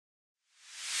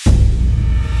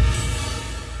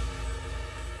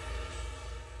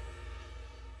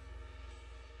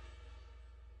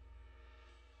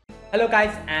Hello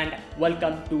guys and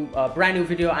welcome to a brand new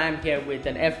video. I am here with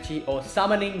an FGO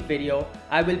summoning video.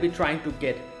 I will be trying to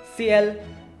get Ciel,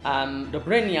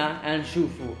 Dobrynya and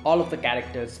Jufu, all of the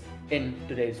characters in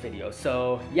today's video.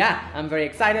 So yeah, I'm very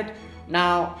excited.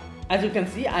 Now as you can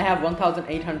see, I have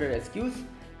 1800 SQs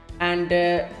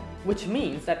and which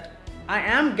means that I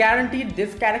am guaranteed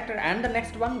this character and the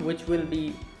next one, which will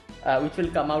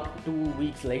come out 2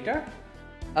 weeks later.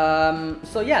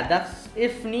 So yeah, that's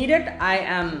if needed. I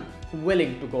am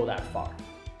willing to go that far.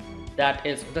 That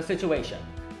is the situation.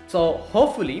 So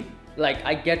hopefully, like,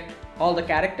 I get all the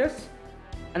characters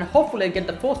and hopefully I get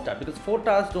the 4-star, because 4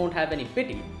 stars don't have any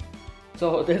pity.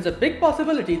 So there's a big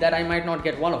possibility that I might not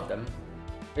get one of them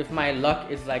if my luck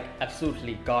is like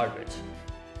absolutely garbage.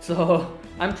 So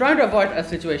I'm trying to avoid a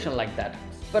situation like that.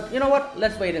 But you know what?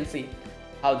 Let's wait and see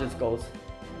how this goes.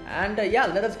 And yeah,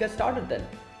 let us get started then.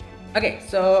 Okay,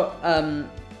 so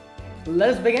let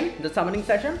us begin the summoning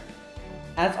session.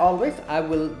 As always, I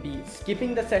will be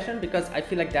skipping the session because I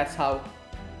feel like that's how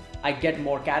I get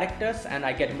more characters and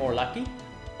I get more lucky.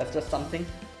 That's just something.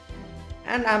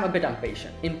 And I'm a bit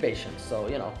impatient, so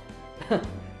you know.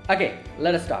 Okay,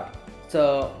 let us start.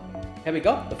 So here we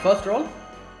go, the first roll.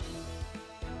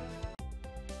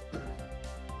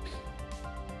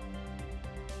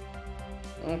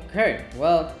 Okay,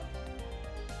 well,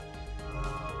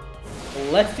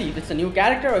 let's see if it's a new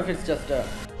character or if it's just a...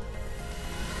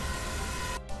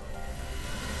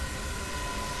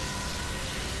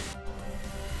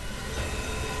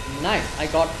 Nice, I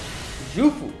got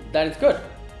Jufu. That is good.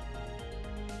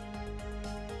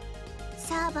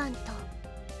 Servant,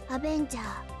 Avenger,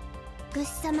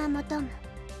 Gusama Motomu.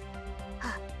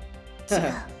 Ah, 違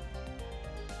う。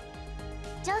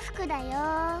Jofuku だ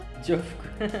よ。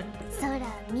Jofuku. そら、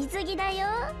水着だよ。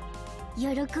喜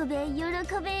べ、喜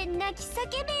べ、泣き叫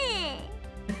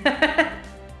べ。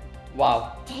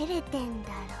Wow. 照れてんだ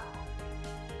ろ。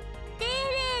照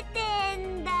れて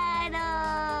んだろ。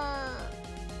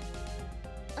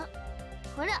あ、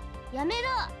ほら、やめろ。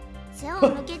背を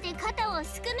向けて肩を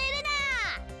すくめる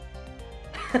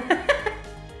な。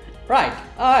Right,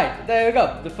 alright, there you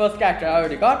go. The first character I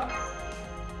already got.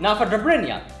 Now for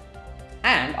Dobrynya.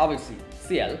 And obviously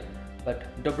Ciel, but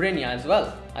Dobrynya as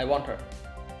well. I want her.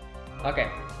 Okay.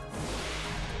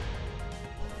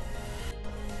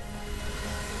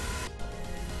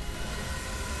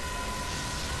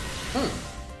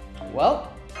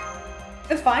 Well,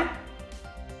 it's fine.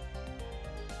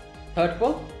 Third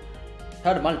pull,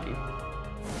 third multi.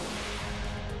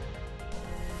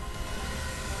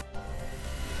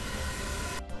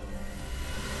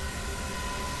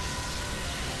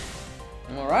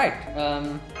 Alright,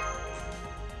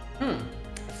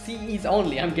 CEs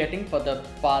only I'm getting for the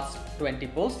past 20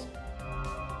 pulls.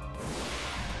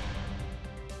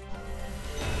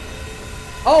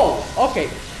 Oh, okay.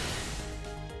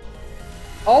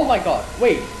 Oh my god,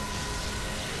 wait.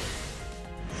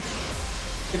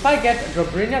 If I get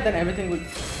Dobrynya, then everything will...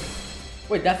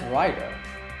 Wait, that's Rider.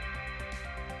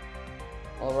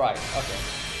 Alright, okay.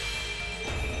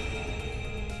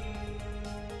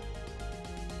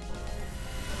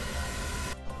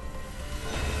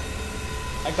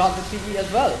 I got the CE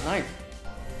as well, nice.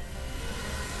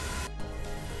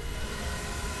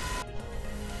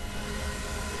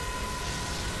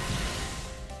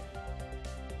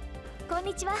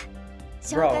 Konnichiwa.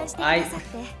 Bro, I...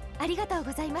 ありがとう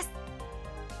ございます。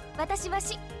私はい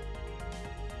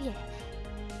え、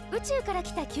宇宙から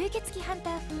来た吸血鬼ハン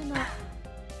ター風の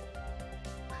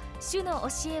主の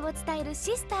教えを伝える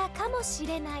シスターかもし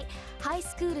れないハイ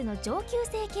スクールの上級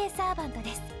生系サーバント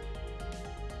です。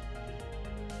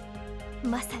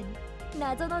まさに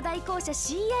謎の大校舎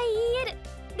CIEL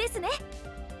ですね。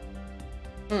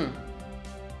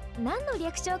何の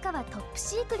略称かはトップ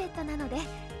シークレットなので、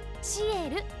シエ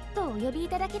ルとお呼びい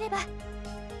ただければ。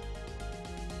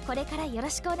これからよろ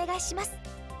しくお願いします。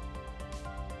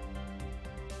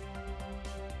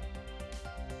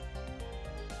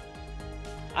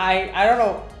I don't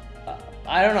know.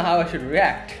 I don't know how I should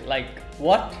react. Like,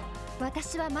 what?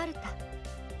 私はマルタ。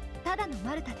ただの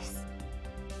マルタです。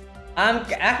I'm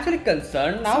actually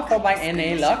concerned now for my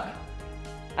NA luck.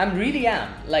 I'm really am.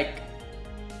 Like,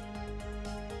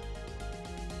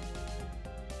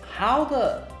 how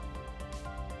the...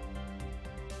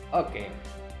 Okay.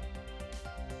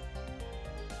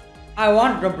 I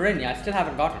want Dobrynya, I still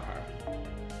haven't gotten her.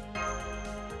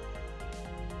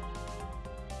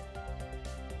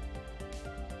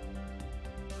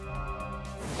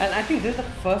 And I think this is the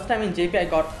first time in JP I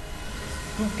got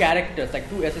 2 characters, like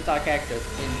 2 SSR characters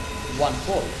in one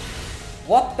pull.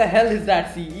 What the hell is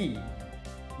that CE?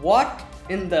 What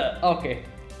in the... Okay.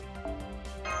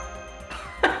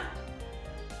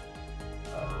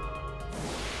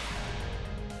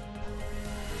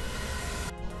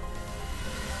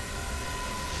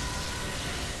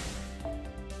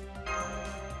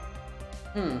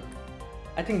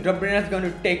 I think Dobrynya is going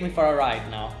to take me for a ride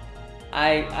now.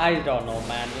 I don't know,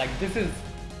 man. Like, this is...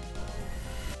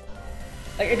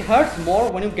 Like, it hurts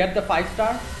more when you get the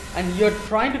 5-star and you're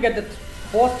trying to get the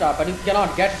 4-star, but you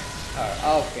cannot get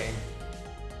her. Okay.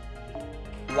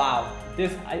 Wow.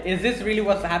 Is this really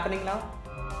what's happening now?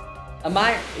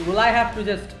 Will I have to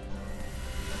just...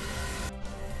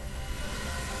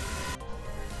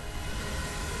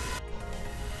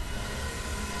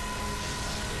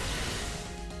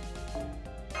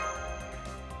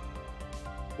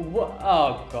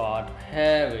 Oh god,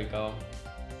 here we go.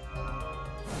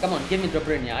 Come on, give me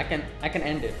Dobrynya. I can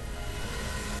end it.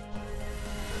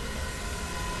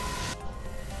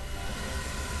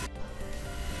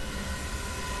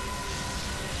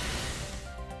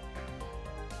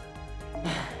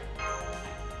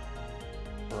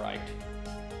 Right.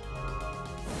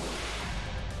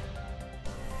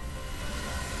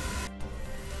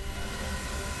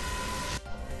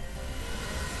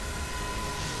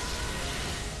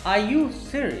 Are you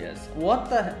serious? What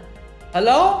the...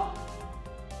 Hello?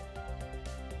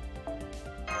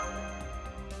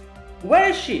 Where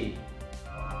is she?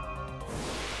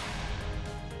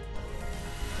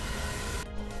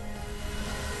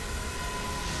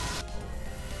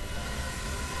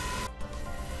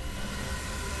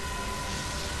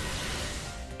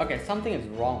 Okay, something is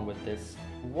wrong with this.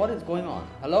 What is going on?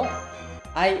 Hello?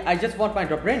 I just want my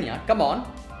Dobrynya. Come on.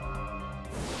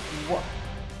 What?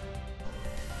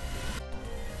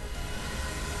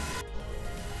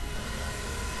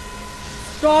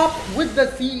 Stop with the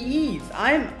CEs.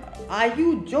 Are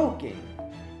you joking?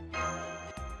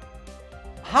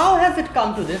 How has it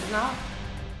come to this now?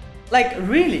 Like,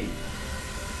 really?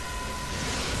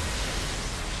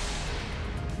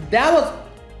 That was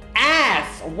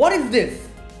ass. What is this?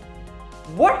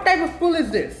 What type of pull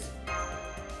is this?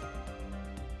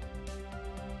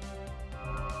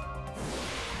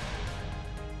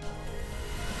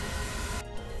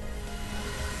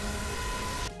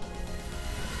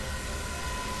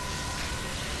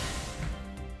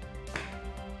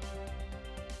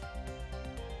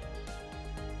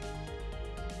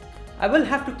 I will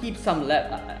have to keep some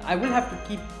I will have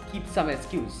to keep some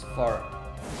excuse for...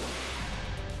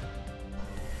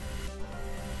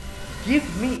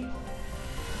 Give me...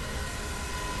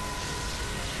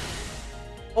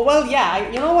 Oh well, yeah,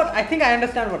 you know what? I think I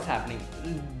understand what's happening.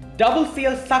 Double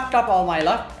Ciel sucked up all my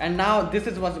luck and now this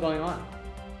is what's going on.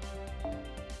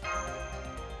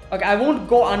 Okay, I won't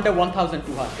go under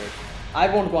 1200. I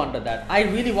won't go under that. I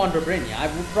really want Dobrynya. I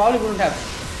probably wouldn't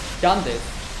have done this.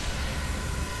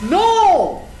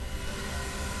 No!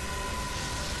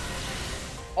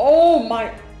 Oh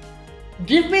my...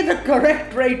 Give me the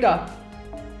correct rate-up.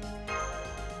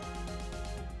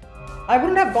 I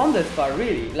wouldn't have gone this far,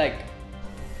 really. Like...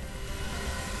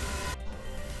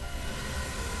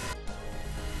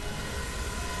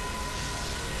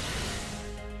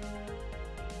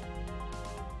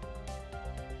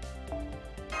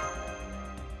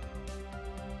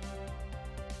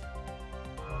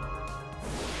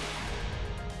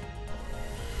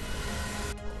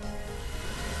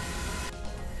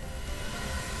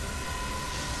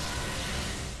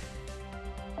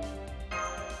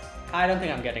 I don't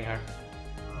think I'm getting her.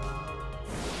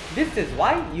 This is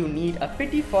why you need a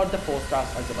pity for the 4 stars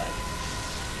as well.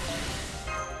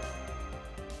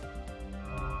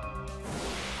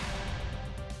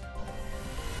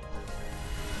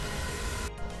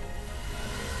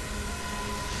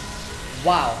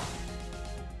 Wow.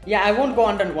 Yeah, I won't go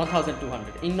under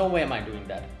 1200. In no way am I doing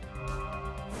that.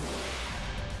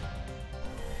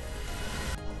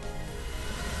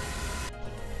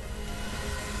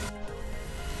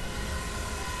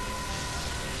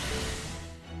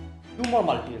 Two more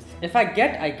multis. If I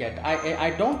get, I get.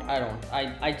 I don't.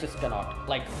 I just cannot.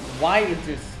 Like, why is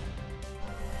this?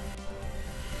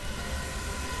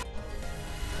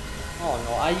 Oh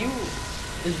no, are you...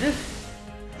 Is this...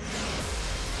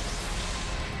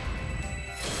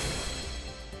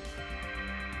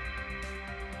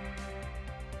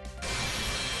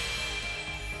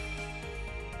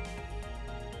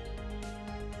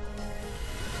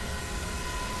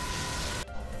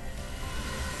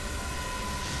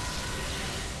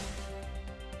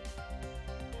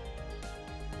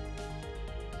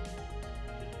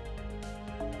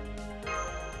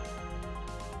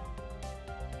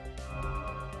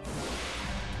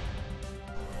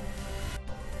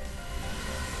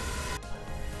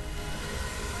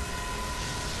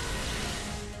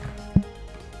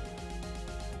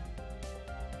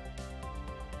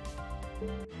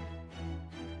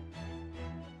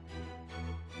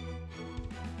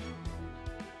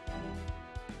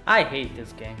 I hate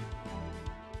this game.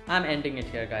 I'm ending it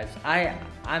here, guys. I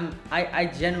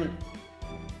genuinely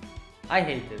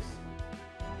hate this.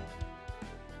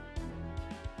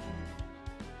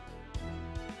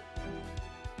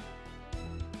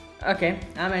 Okay,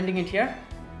 I'm ending it here.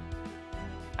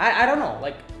 I don't know,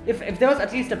 like if there was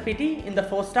at least a pity in the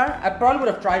 4-star, I probably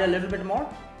would have tried a little bit more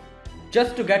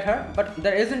just to get her, but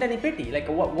there isn't any pity. Like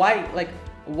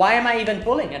why am I even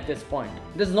pulling at this point?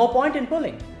 There's no point in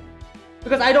pulling.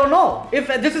 Because I don't know if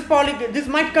this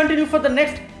might continue for the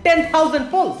next 10,000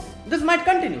 pulls. This might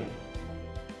continue.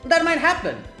 That might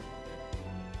happen.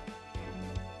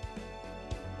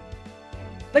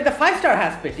 Like the 5-star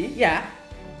has pity, yeah.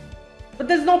 But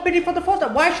there's no pity for the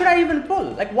 4-star. Why should I even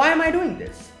pull? Like, why am I doing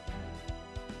this?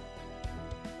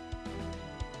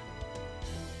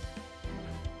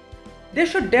 They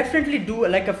should definitely do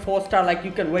like a 4-star, like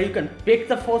where you can pick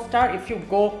the 4-star if you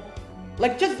go,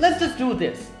 like let's just do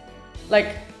this.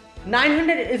 Like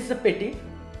 900 is the pity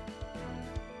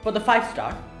for the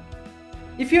 5-star.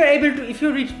 If you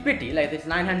reach pity like this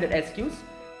 900 SQs,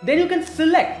 then you can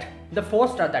select the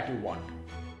 4-star that you want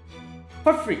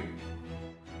for free.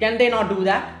 Can they not do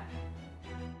that?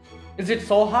 Is it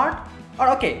so hard? Or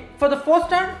okay, for the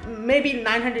 4-star, maybe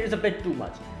 900 is a bit too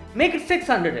much. Make it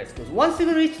 600 SQs. Once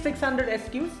you reach 600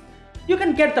 SQs, you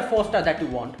can get the 4-star that you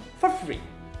want for free.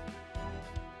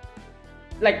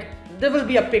 Like there will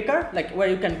be a picker, like where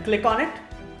you can click on it,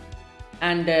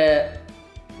 and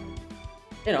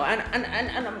you know,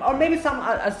 and or maybe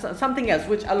something else,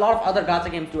 which a lot of other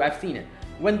gacha games do. I've seen it.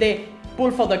 When they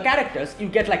pull for the characters, you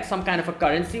get like some kind of a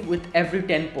currency with every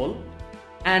 10 pull,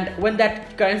 and when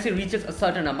that currency reaches a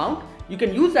certain amount, you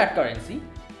can use that currency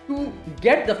to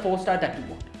get the 4-star that you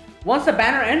want. Once the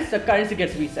banner ends, the currency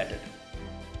gets resetted.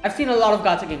 I've seen a lot of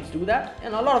gacha games do that,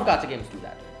 and a lot of gacha games do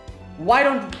that. Why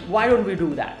don't we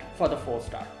do that for the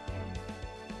 4-star?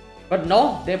 But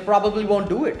no, they probably won't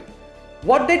do it.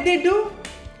 What did they do?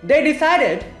 They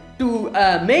decided to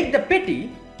make the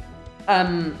pity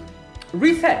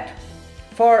reset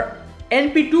for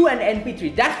NP2 and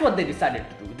NP3. That's what they decided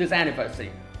to do this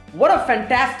anniversary. What a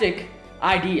fantastic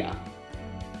idea.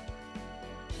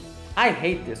 I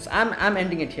hate this. I'm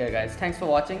ending it here, guys. Thanks for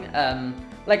watching.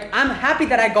 Like I'm happy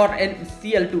that I got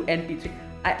Ciel to NP3.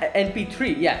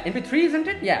 NP3, yeah, NP3 isn't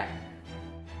it? Yeah.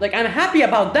 Like I'm happy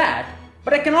about that,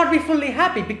 but I cannot be fully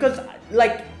happy because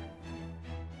like.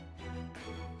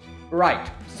 Right.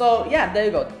 So yeah, there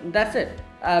you go. That's it.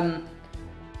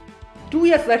 2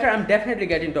 years later, I'm definitely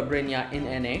getting Dobrynya in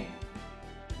NA,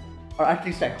 or at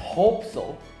least I hope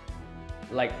so.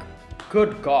 Like,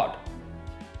 good God.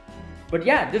 But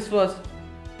yeah, this was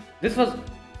a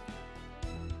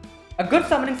good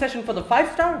summoning session for the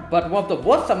 5-star, but one of the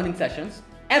worst summoning sessions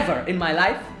ever in my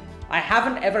life. I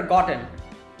haven't ever gotten,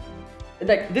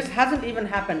 like this hasn't even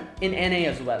happened in NA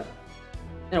as well.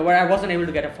 You know, where I wasn't able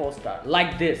to get a 4-star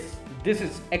like this. This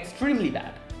is extremely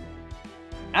bad.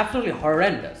 Absolutely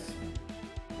horrendous.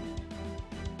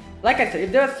 Like I said,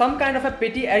 if there was some kind of a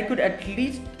pity, I could at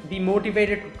least be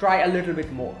motivated to try a little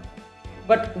bit more.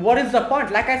 But what is the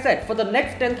point? Like I said, for the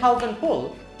next 10,000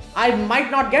 pull, I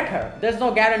might not get her. There's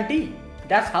no guarantee.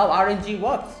 That's how RNG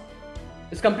works.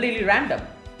 It's completely random.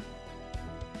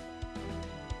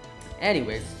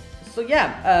 Anyways, so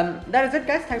yeah, that is it,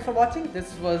 guys. Thanks for watching.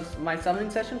 This was my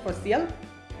summoning session for Ciel.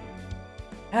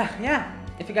 Yeah,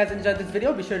 if you guys enjoyed this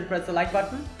video, be sure to press the like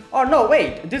button. Oh no,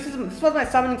 wait, this was my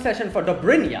summoning session for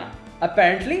Dobrynya,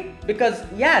 apparently, because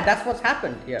yeah, that's what's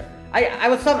happened here. I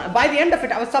was by the end of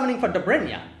it, I was summoning for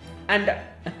Dobrynya, and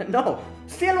no,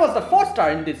 Ciel was the 4-star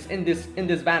in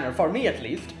this banner for me at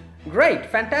least. Great,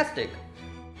 fantastic.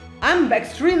 I'm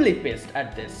extremely pissed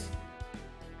at this.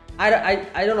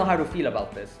 I don't know how to feel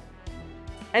about this.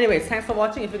 Anyways, thanks for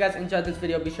watching. If you guys enjoyed this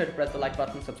video, be sure to press the like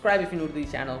button, subscribe if you're new to the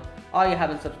channel, or you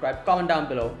haven't subscribed, comment down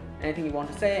below. Anything you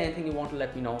want to say, anything you want to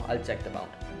let me know, I'll check them out.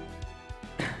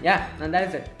 Yeah, and that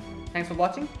is it. Thanks for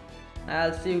watching.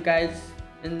 I'll see you guys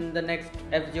in the next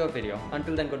FGO video.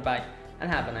 Until then, goodbye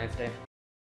and have a nice day.